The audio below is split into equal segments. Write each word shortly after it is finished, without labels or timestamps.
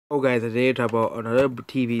Oh guys, today talk about another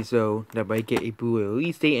TV show that might get a Blu-ray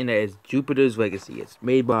release date, and that is Jupiter's Legacy. It's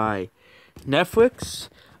made by Netflix.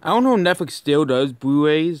 I don't know if Netflix still does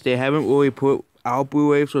Blu-rays. They haven't really put out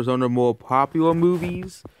Blu-rays for some of the more popular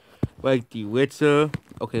movies, like The Witcher.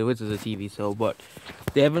 Okay, Witcher's a TV show, but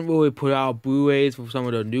they haven't really put out Blu-rays for some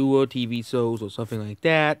of the newer TV shows or something like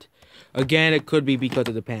that. Again, it could be because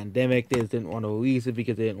of the pandemic. They just didn't want to release it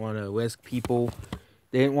because they didn't want to risk people.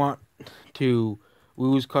 They didn't want to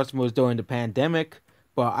lose customers during the pandemic,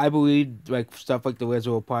 but I believe like stuff like The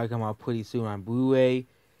Wizard will probably come out pretty soon on Blu-ray.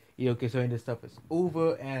 Considering this stuff is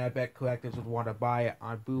over, and I bet collectors would want to buy it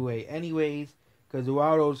on Blu-ray anyways, because there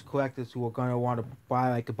are those collectors who are gonna want to buy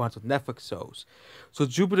like a bunch of Netflix shows. So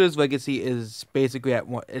Jupiter's Legacy is basically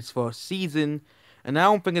it's for a season, and I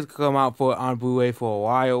don't think it's gonna come out on Blu-ray for a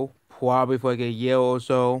while, probably for like a year or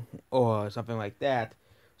so, or something like that.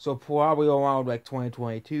 So probably around like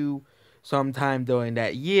 2022. Sometime during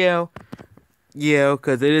that year. Yeah,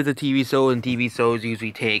 because it is a TV show, and TV shows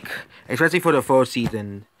usually take, especially for the first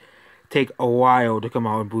season, take a while to come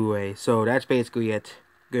out on Blu-ray. So that's basically it.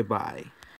 Goodbye.